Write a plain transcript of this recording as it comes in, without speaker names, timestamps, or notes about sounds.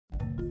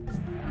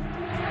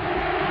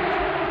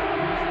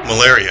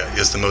Malaria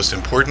is the most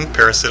important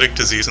parasitic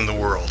disease in the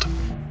world,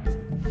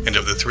 and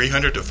of the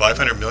 300 to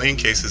 500 million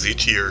cases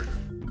each year,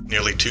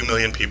 nearly 2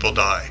 million people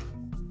die.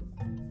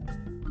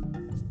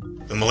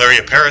 The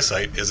malaria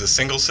parasite is a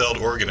single-celled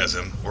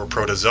organism, or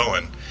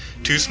protozoan,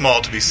 too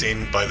small to be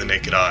seen by the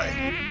naked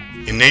eye.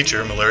 In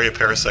nature, malaria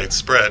parasites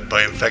spread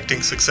by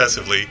infecting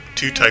successively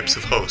two types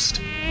of host,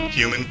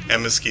 human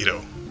and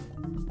mosquito.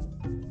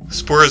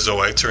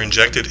 Sporozoites are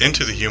injected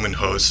into the human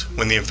host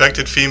when the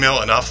infected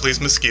female Anopheles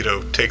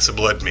mosquito takes a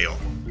blood meal.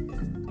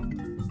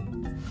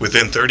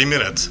 Within 30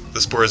 minutes, the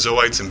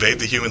sporozoites invade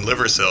the human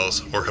liver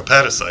cells, or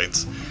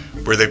hepatocytes,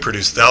 where they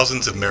produce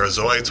thousands of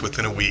merozoites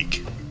within a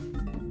week.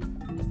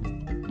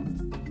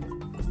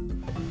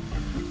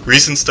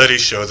 Recent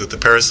studies show that the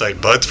parasite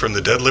buds from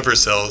the dead liver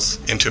cells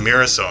into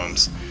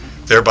merosomes,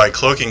 thereby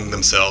cloaking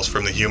themselves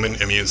from the human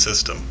immune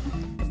system.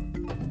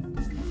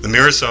 The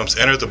merosomes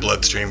enter the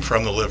bloodstream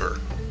from the liver.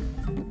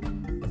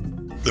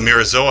 The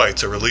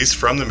merozoites are released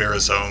from the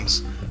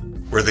merosomes,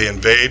 where they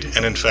invade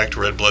and infect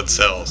red blood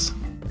cells.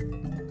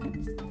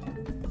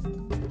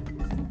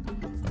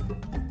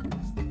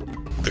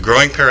 The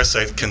growing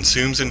parasite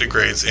consumes and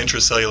degrades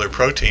intracellular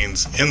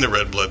proteins in the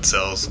red blood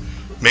cells,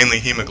 mainly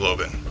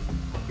hemoglobin.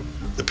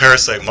 The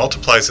parasite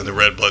multiplies in the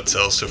red blood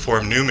cells to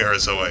form new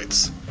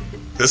merozoites.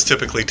 This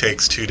typically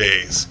takes 2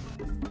 days.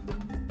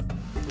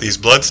 These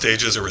blood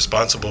stages are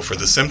responsible for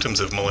the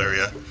symptoms of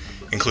malaria,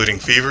 including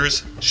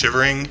fevers,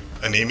 shivering,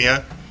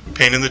 anemia,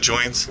 pain in the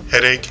joints,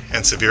 headache,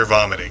 and severe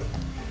vomiting.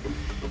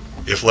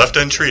 If left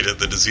untreated,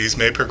 the disease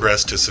may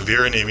progress to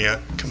severe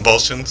anemia,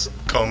 convulsions,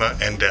 coma,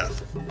 and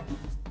death.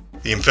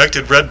 The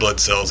infected red blood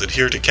cells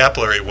adhere to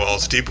capillary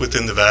walls deep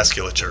within the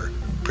vasculature,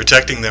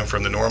 protecting them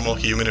from the normal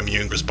human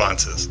immune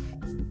responses.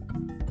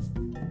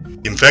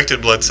 The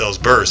infected blood cells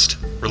burst,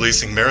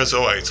 releasing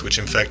merozoites which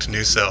infect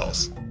new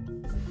cells.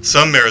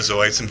 Some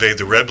merozoites invade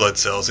the red blood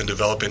cells and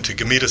develop into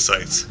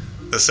gametocytes,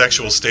 the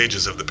sexual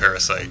stages of the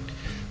parasite.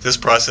 This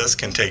process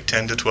can take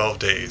 10 to 12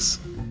 days.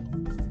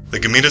 The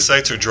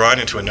gametocytes are drawn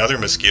into another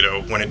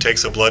mosquito when it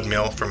takes a blood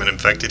meal from an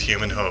infected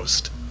human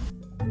host.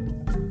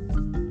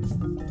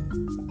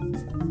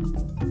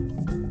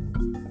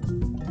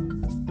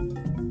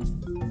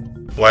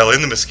 While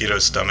in the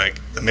mosquito's stomach,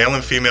 the male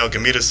and female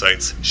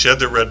gametocytes shed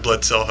their red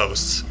blood cell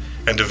hosts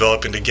and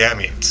develop into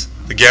gametes.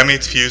 The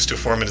gametes fuse to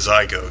form a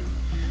zygote.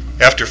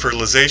 After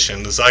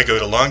fertilization, the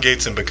zygote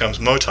elongates and becomes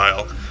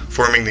motile,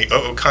 forming the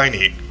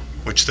ookinete,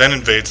 which then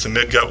invades the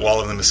midgut wall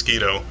of the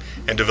mosquito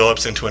and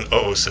develops into an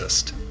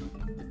oocyst.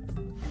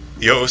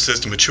 The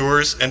oocyst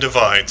matures and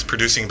divides,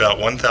 producing about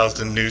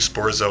 1,000 new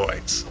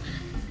sporozoites.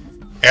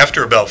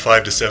 After about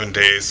 5 to 7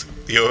 days,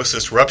 the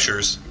oocyst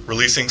ruptures,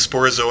 releasing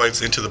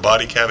sporozoites into the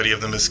body cavity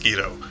of the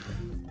mosquito.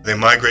 They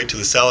migrate to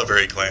the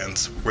salivary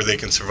glands, where they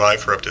can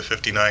survive for up to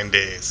 59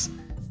 days.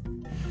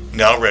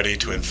 Now ready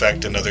to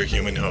infect another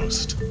human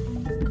host.